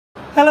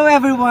Hello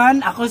everyone!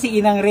 Ako si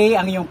Inang Ray,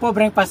 ang iyong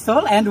pobreng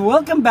pastol, and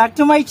welcome back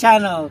to my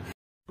channel!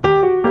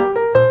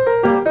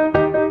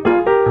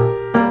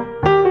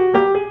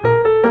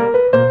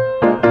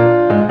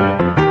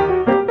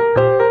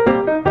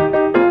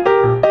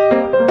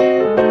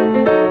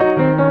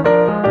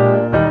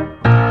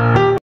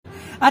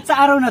 At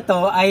sa araw na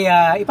to ay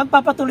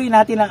ipagpapatuloy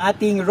natin ang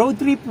ating Road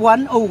Trip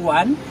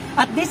 101.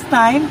 At this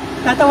time,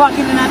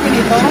 tatawagin na natin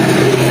ito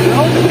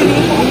Road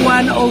Trip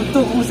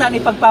 102, kung saan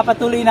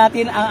ipagpapatuloy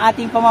natin ang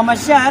ating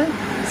pamamasyal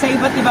sa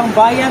iba't ibang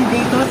bayan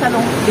dito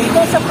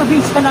sa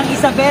probinsya ng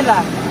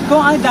Isabela. Kung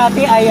ang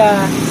dati ay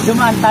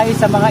dumaan tayo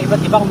sa mga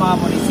iba't ibang mga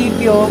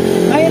munisipyo,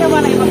 ngayon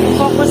naman ay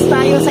mag-focus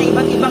tayo sa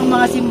iba't ibang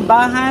mga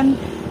simbahan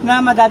na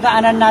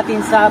madadaanan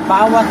natin sa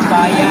bawat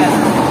bayan.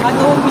 At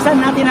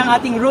uumpisan natin ang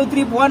ating Road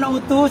Trip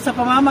 102 sa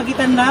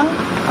pamamagitan ng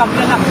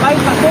paglalakbay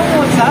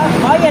patungo sa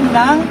bayan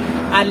ng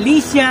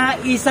Alicia,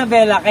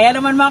 Isabela. Kaya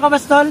naman mga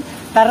kapastol,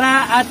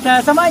 tara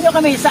at samahan nyo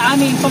kami sa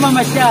aming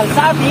pamamasyal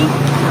sa ating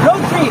Road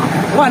Trip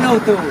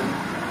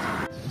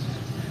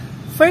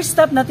 102. First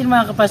stop natin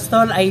mga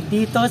kapastol ay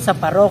dito sa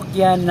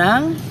parokya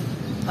ng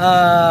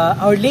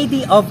Our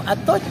Lady of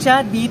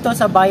Atocha dito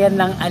sa bayan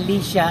ng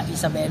Alicia,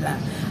 Isabela.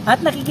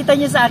 At nakikita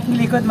nyo sa aking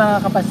likod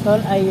mga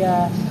kapastol ay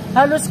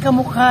halos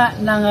kamukha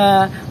ng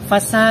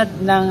facade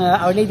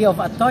ng Our Lady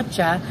of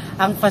Atocha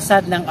ang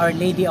facade ng Our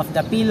Lady of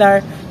the Pillar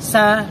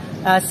sa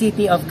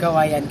City of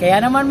Cauayan.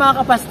 Kaya naman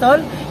mga kapastol,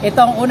 ito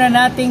ang una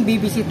nating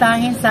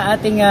bibisitahin sa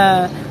ating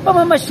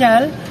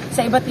pamamasyal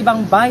sa iba't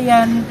ibang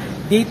bayan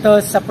dito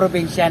sa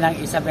probinsya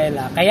ng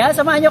Isabela. Kaya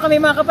samahan nyo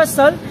kami mga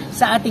kapastol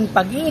sa ating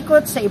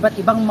pag-iikot sa iba't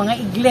ibang mga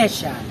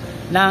iglesia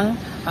ng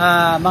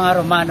mga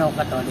Romano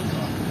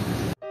Katoliko.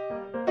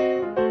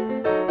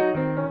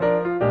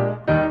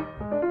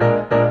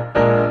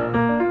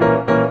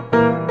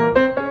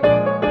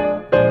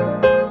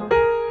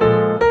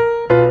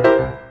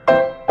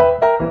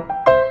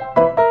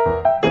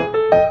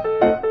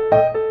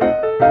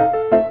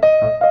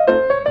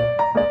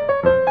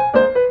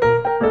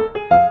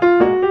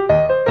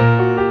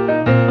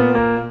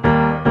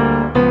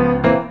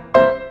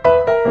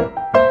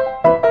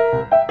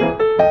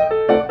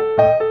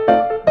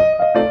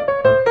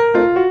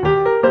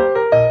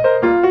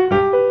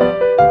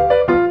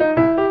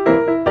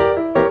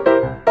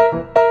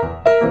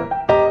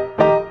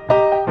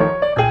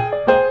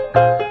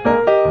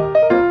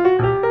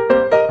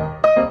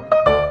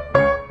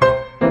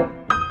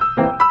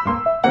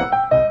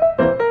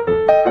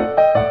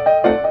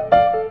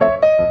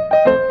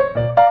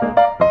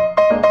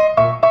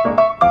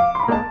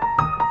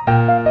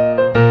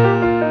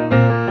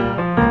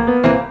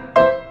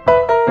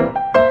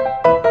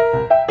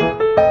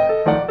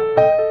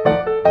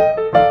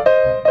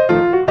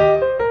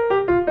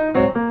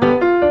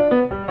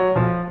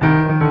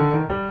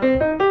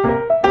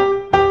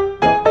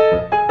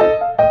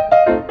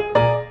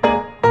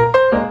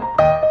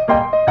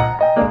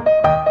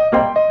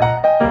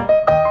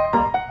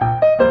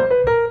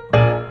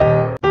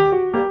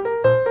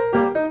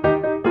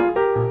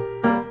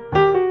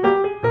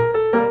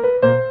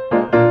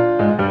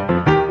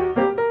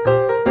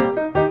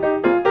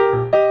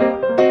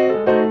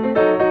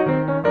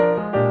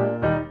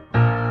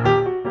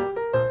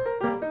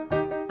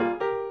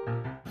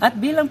 At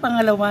bilang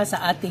pangalawa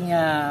sa ating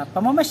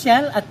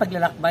pamamasyal at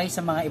paglalakbay sa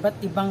mga iba't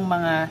ibang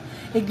mga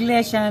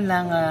iglesia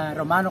ng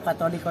Romano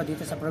Katoliko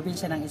dito sa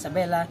probinsya ng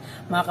Isabela,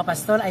 mga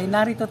kapastol, ay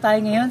narito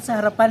tayo ngayon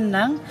sa harapan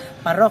ng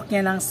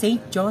parokya ng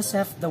St.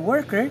 Joseph the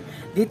Worker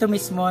dito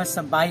mismo sa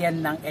bayan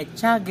ng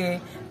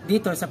Etchage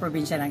dito sa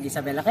probinsya ng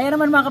Isabela. Kaya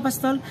naman mga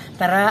kapastol,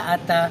 tara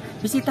at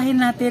bisitahin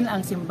natin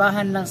ang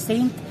simbahan ng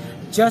St.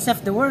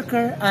 Joseph the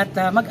Worker at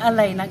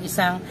mag-alay ng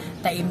isang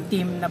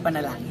taimtim na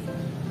panalangin.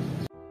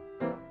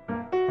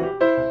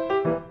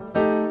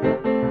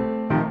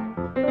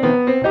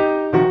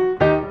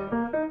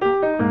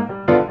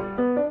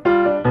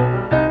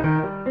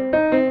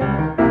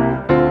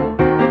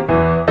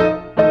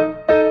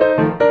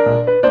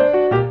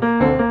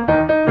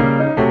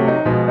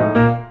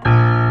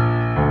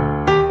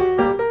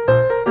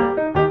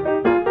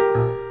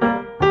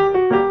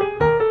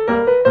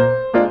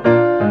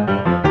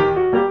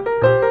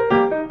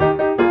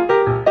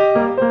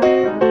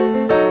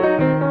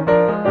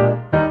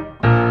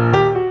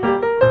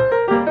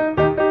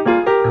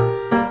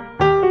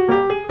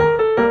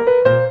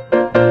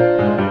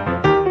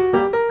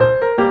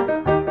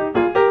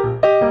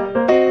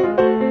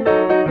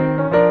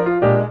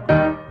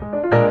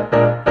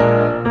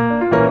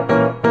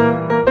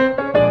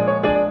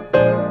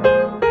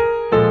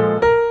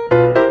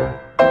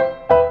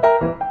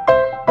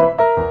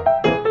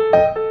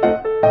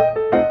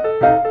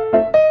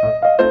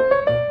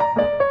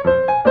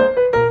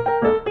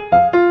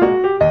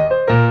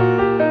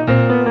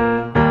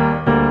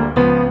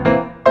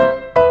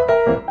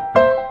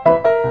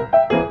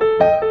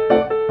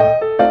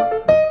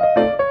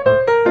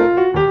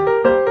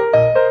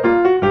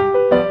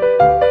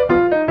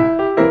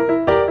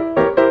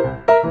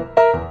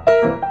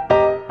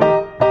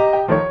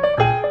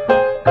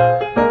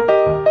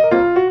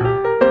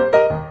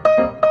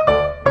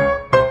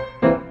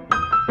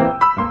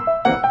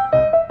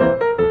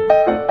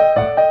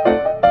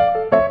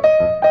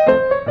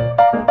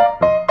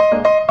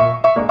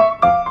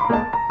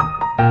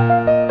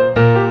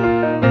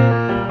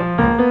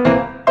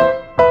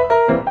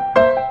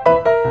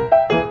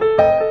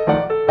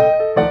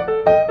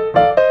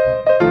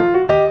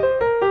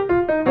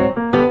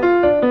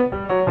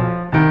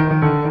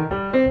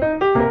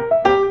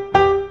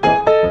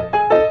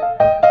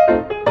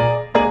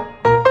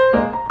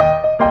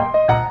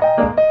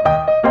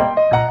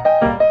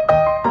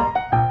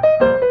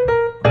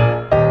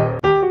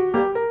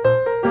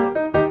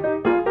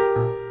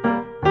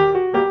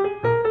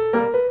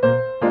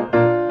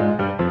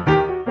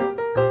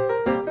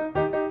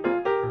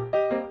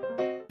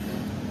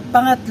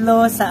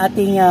 pangatlo sa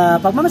ating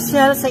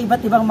pagmamasyal sa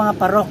iba't ibang mga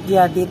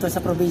parokya dito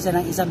sa probinsya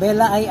ng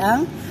Isabela ay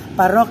ang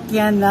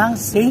parokya ng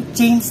St.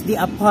 James the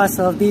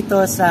Apostle dito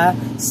sa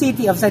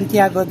City of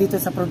Santiago dito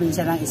sa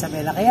probinsya ng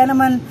Isabela. Kaya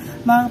naman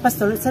mga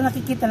kapastol, sa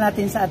nakikita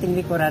natin sa ating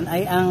likuran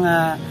ay ang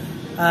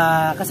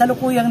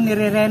kasalukuyang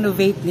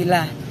nire-renovate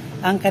nila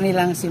ang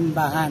kanilang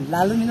simbahan.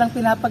 Lalo nilang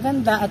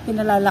pinapaganda at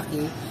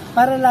pinalalaki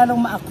para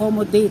lalong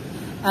ma-accommodate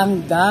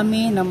ang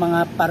dami ng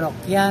mga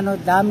parokyano,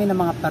 dami ng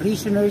mga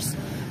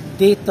parishioners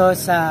dito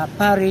sa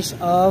parish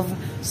of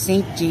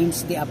St.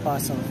 James the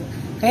Apostle.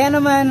 Kaya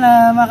naman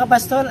mga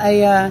kapastol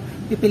ay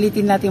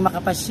pipilitin natin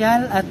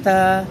makapasyal at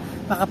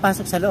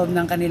makapasok sa loob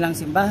ng kanilang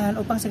simbahan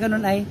upang sa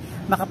ganun ay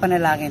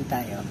makapanalangin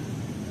tayo.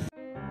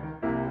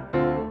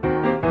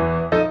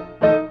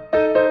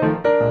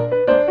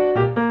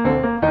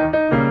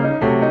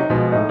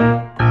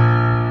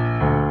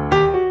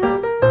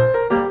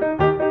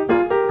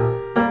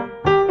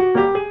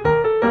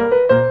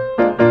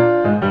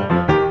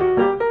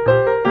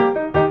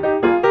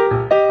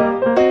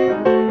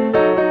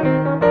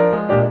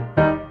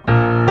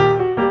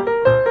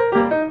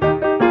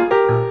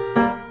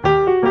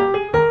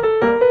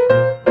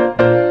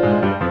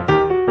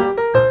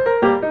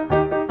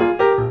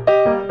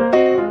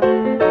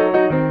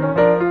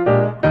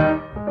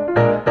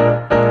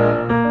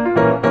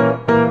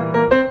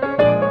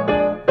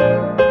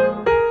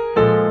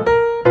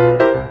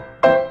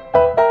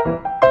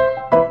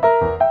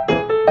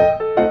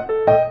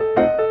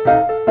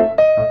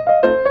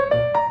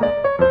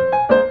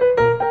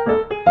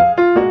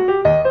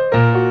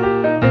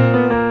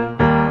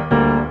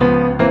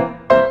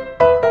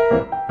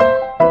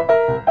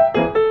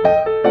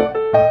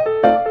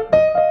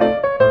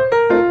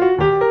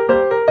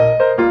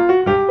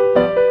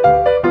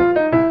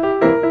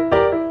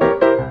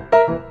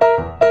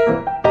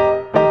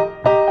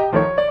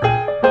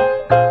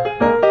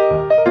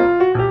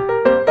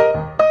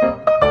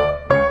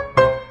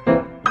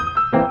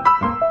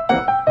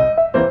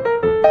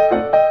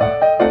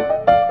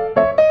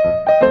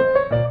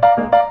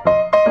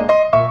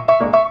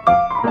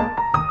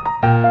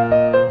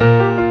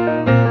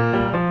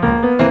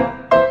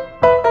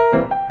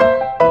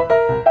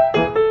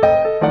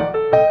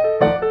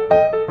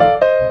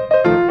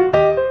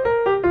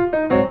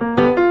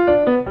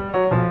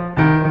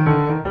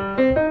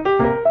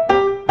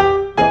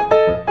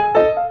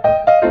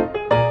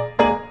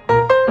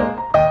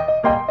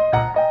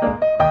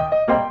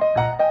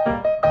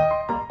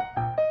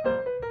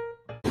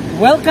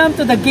 Welcome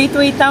to the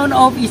gateway town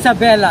of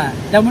Isabela,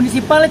 the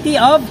municipality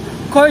of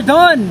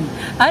Cordon.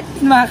 At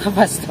mga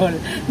kapastol,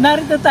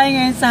 narito tayo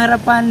ngayon sa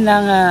harapan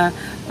ng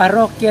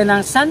parokya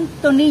ng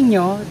Santo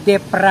Niño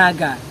de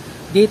Praga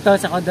dito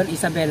sa Cordon,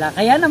 Isabela.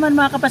 Kaya naman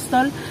mga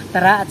kapastol,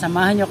 tara at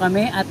samahan nyo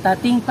kami at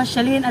ating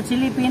pasyalin at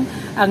silipin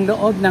ang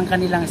loob ng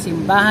kanilang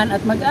simbahan at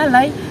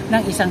mag-alay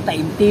ng isang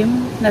taimtim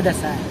na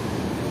dasal.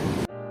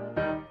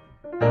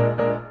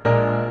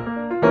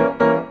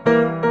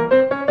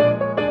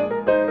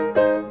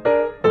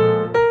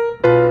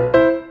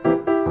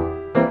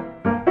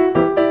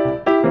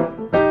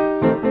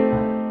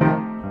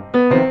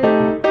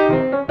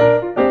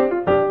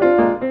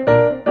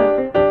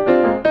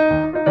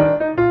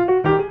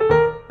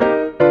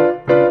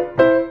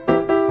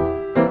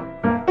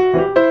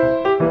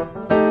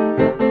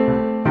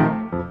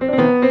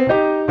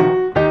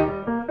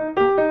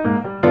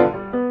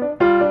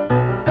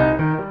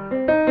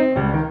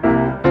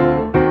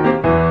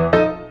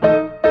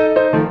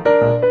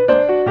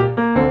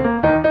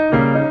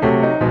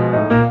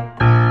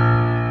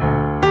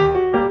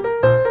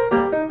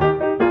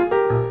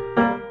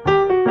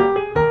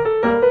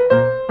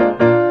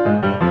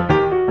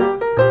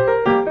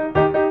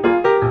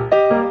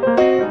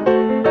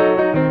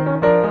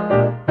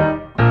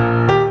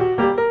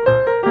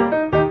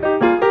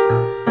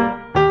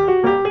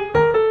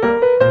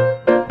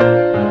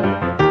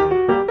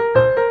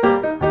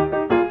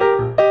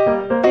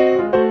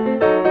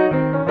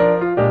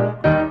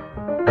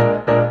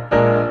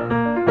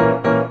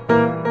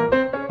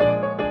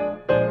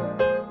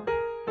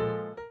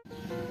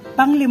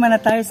 Panglima na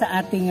tayo sa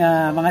ating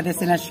mga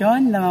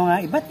destinasyon ng mga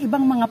iba't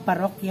ibang mga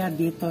parokya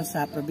dito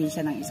sa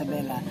probinsya ng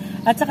Isabela.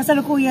 At sa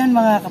kasalukuyan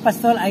mga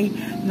kapastol ay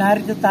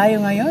narito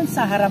tayo ngayon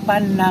sa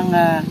harapan ng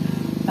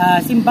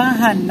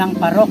simbahan ng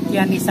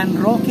parokya ni San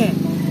Roque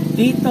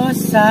dito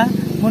sa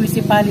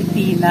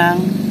municipality ng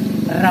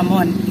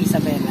Ramon,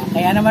 Isabela.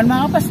 Kaya naman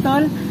mga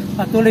kapastol,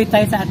 patuloy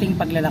tayo sa ating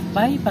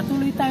paglalakbay,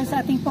 patuloy tayo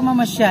sa ating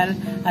pamamasyal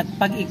at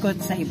pag-ikot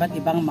sa iba't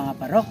ibang mga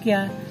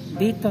parokya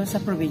dito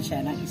sa probinsya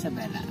ng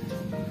Isabela.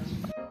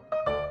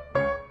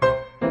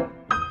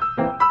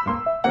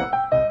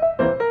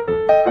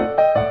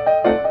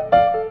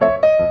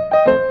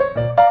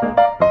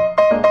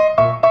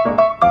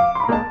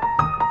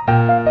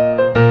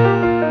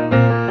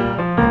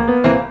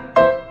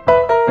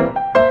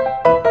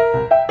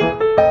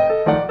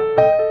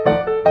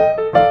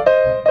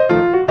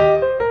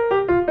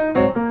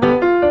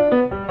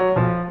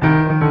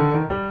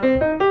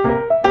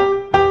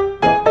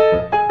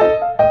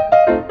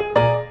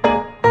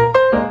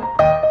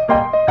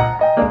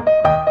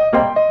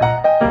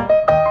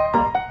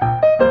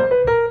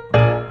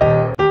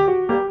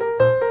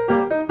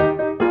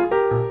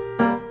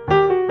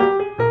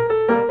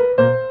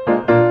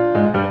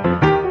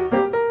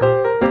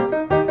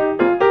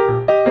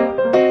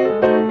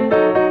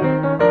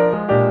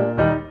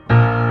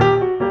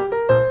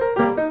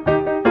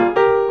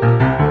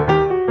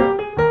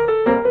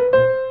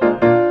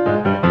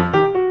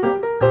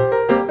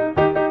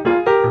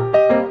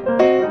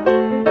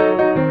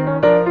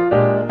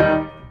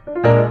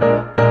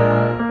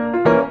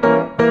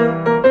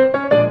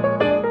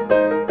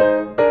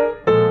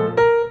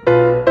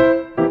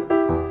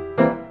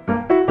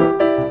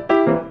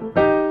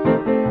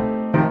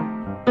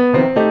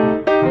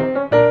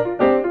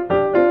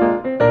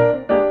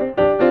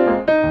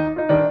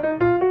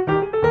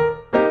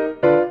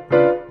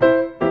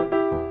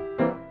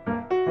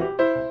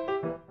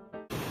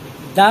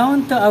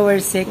 down to our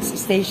 6th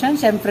station.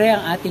 Siyempre,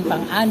 ang ating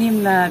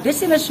pang-anim na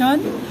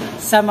destinasyon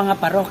sa mga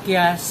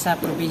parokya sa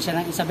probinsya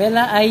ng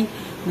Isabela ay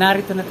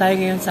narito na tayo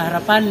ngayon sa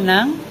harapan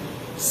ng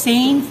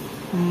St.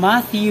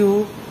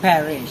 Matthew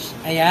Parish.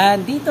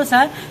 Ayan, dito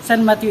sa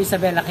San Matthew,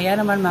 Isabela. Kaya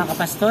naman mga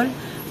kapastol,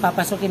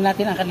 papasukin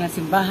natin ang kanilang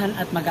simbahan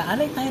at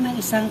mag-aalay tayo ng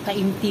isang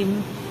kaimtim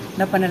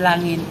na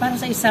panalangin para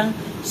sa isang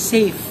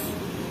safe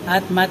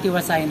at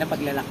matiwasay na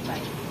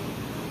paglalakbay.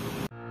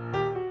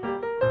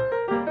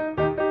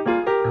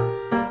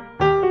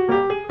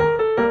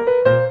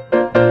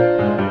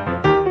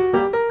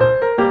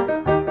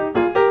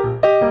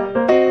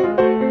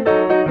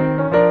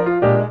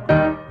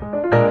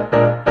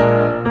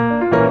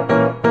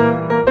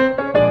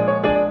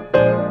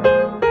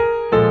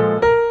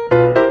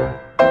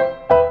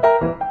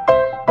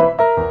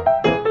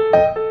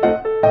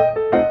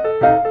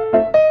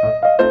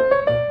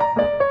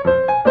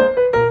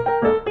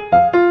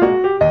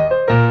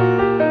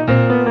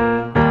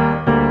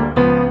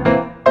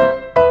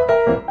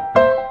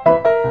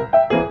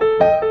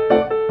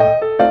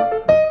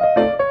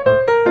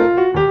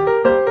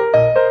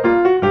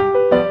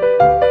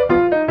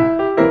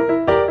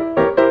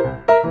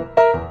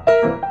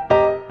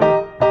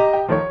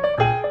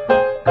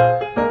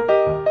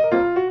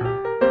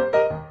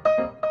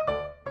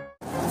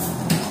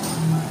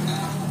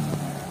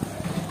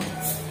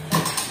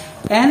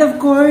 And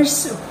of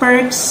course,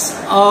 perks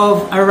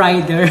of a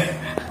rider.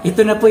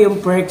 Ito na po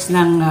yung perks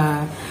ng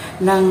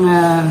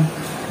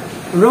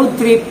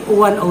Roadtrip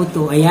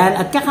 102. Ayan,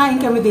 at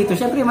kakain kami dito.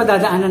 Siyempre,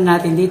 madadaanan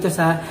natin dito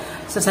sa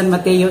San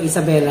Mateo,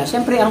 Isabela.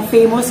 Siyempre, ang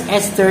famous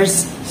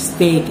Esther's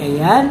Steak.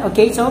 Ayan,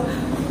 okay, so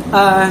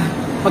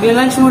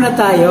magla-lunch muna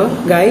tayo,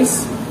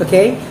 guys.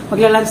 Okay?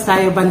 Magla-lunch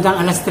tayo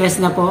bandang alas 3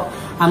 na po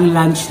ang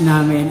lunch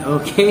namin,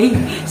 okay?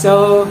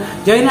 So,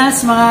 join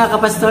us mga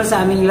kapastol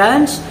sa aming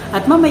lunch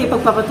at mamaya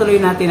ipagpapatuloy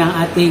natin ang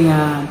ating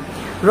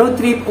road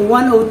trip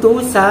 102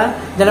 sa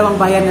dalawang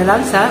bayan na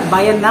lang, sa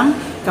bayan ng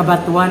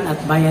Cabatuan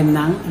at bayan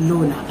ng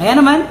Luna. Kaya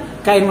naman,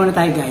 kain muna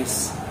tayo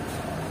guys.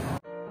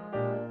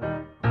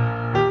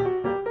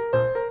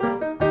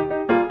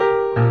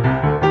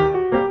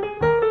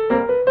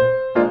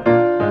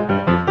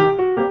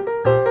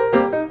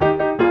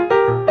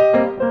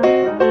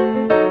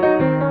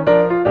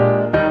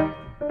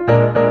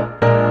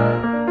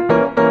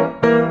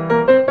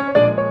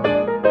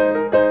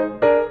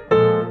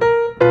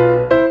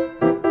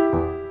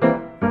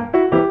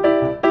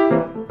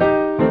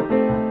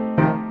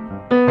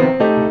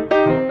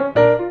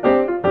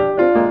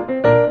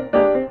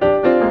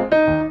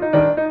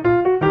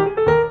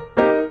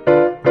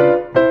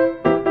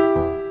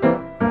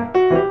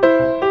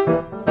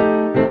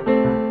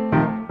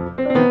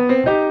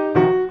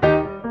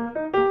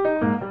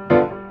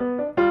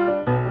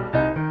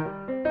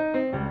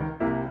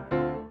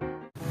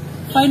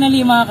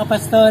 Finally mga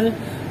kapastol,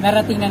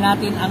 narating na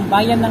natin ang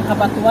bayan ng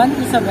Cabatuan,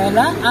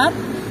 Isabela at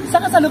sa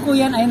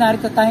kasalukuyan ay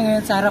narito tayo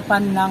ngayon sa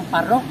harapan ng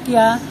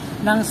parokya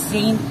ng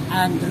St.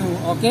 Andrew.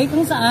 Okay,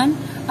 kung saan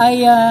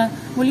ay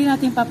muli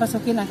natin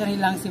papasukin ang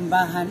kanilang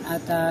simbahan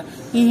at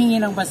hihingi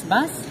ng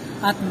basbas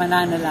at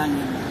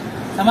mananalangin.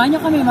 Samahan niyo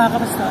kami mga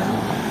kapastol.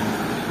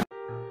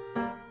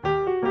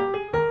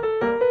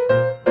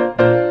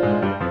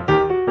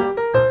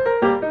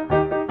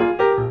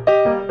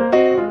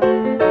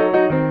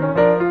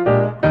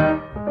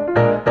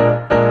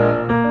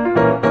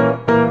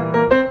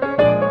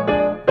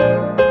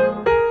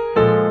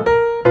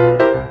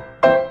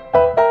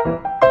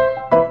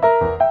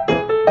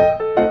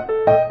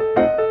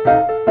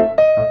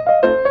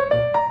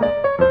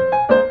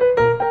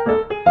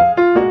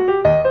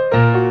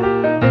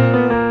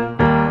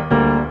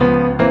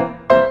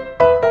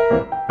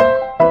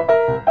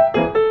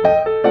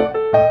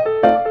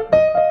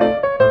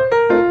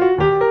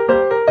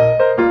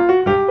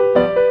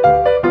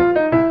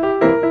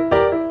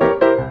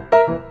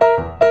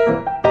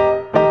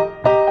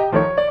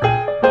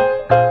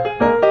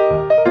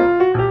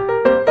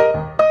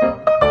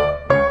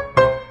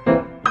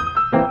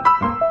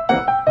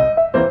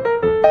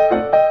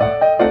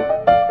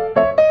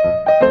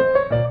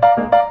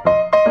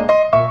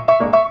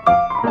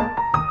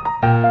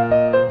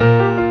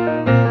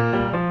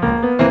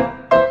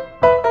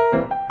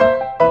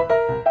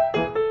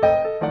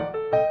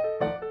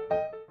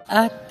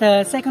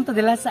 At second to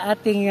the last sa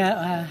ating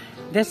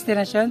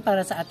destination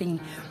para sa ating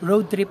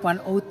road trip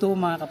 102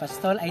 mga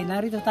kapastol ay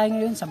narito tayo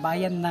ngayon sa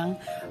bayan ng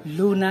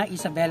Luna,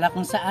 Isabela,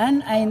 kung saan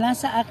ay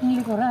nasa aking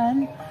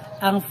likuran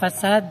ang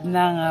fasad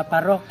ng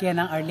parokya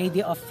ng Our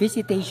Lady of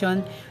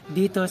Visitation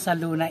dito sa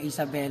Luna,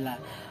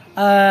 Isabela.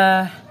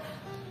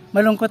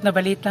 Malungkot na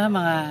balita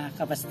mga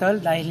kapastol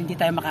dahil hindi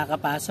tayo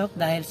makakapasok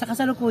dahil sa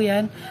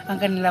kasalukuyan ang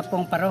kanila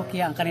pong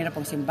parokya, ang kanila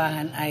pong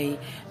simbahan ay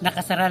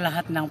nakasara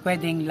lahat ng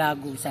pwedeng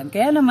lagusan.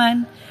 Kaya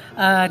naman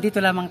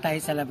dito lamang tayo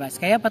sa labas.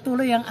 Kaya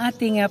patuloy ang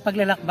ating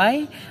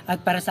paglalakbay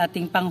at para sa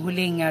ating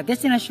panghuling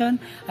destinasyon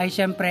ay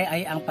syempre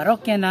ay ang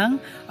parokya ng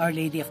Our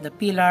Lady of the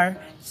Pilar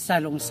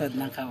sa lungsod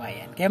ng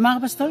Kawayan. Kaya mga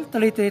kapastol,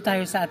 tuloy-tuloy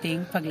tayo sa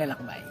ating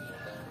paglalakbay.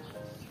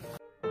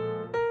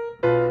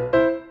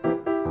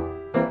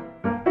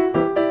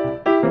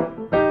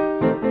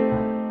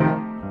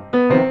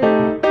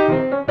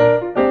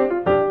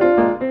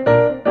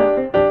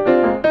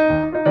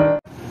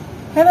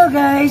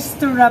 guys,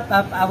 to wrap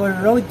up our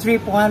road trip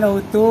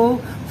 102,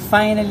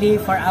 finally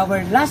for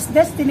our last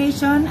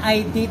destination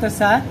ay dito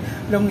sa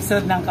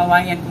lungsod ng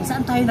Kawayan kung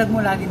saan tayo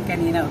nagmula din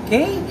kanina,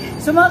 okay?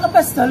 So mga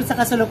kapastol, sa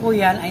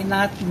kasalukuyan ay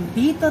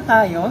nandito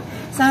tayo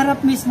sa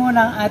harap mismo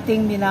ng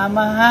ating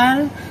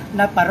minamahal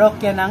na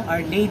parokya ng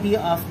Our Lady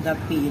of the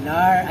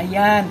Pilar.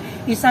 Ayan,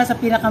 isa sa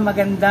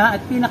pinakamaganda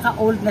at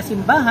pinaka-old na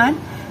simbahan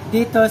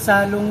dito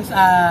sa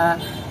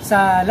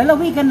sa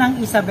lalawigan ng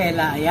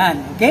Isabela. Ayan,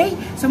 okay?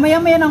 So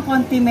maya-maya ng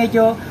konti,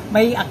 medyo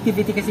may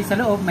activity kasi sa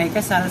loob, may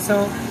kasal.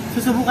 So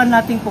susubukan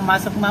natin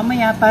pumasok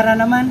mamaya para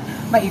naman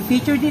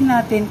ma-feature din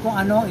natin kung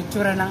ano ang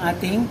itsura ng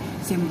ating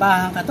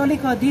simbahang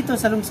Katoliko dito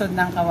sa lungsod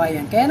ng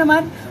Kawayan. Kaya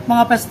naman,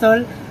 mga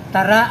pastol,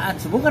 tara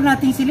at subukan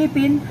nating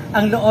silipin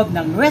ang loob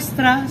ng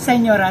Nuestra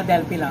Señora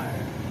del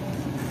Pilar.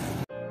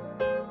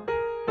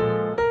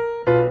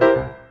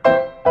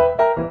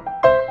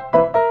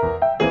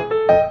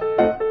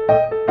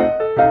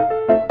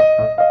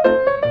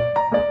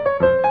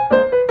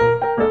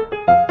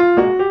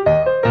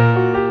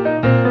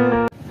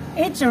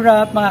 It's a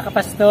wrap mga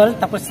kapastol,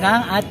 tapos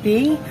na ang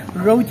ating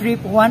road trip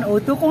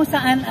 102 kung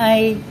saan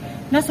ay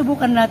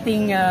nasubukan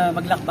nating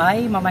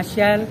maglakbay,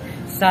 mamasyal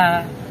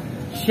sa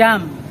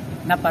siyam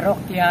na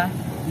parokya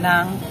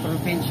ng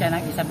probinsya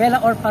ng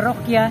Isabela or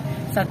parokya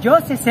sa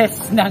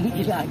diocese ng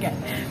Ilagan.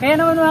 Kaya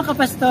naman mga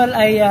kapastol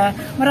ay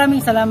maraming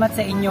salamat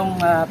sa inyong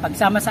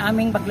pagsama sa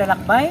aming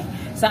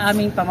paglalakbay, sa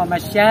aming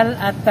pamamasyal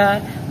at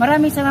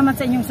maraming salamat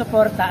sa inyong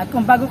suporta. At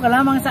kung bago ka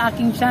lamang sa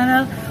aking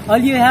channel, all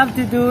you have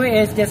to do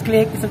is just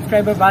click the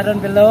subscriber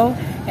button below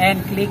and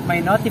click my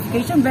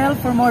notification bell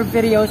for more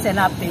videos and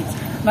updates.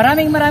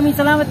 Maraming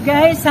salamat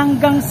guys,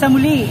 hanggang sa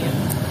muli!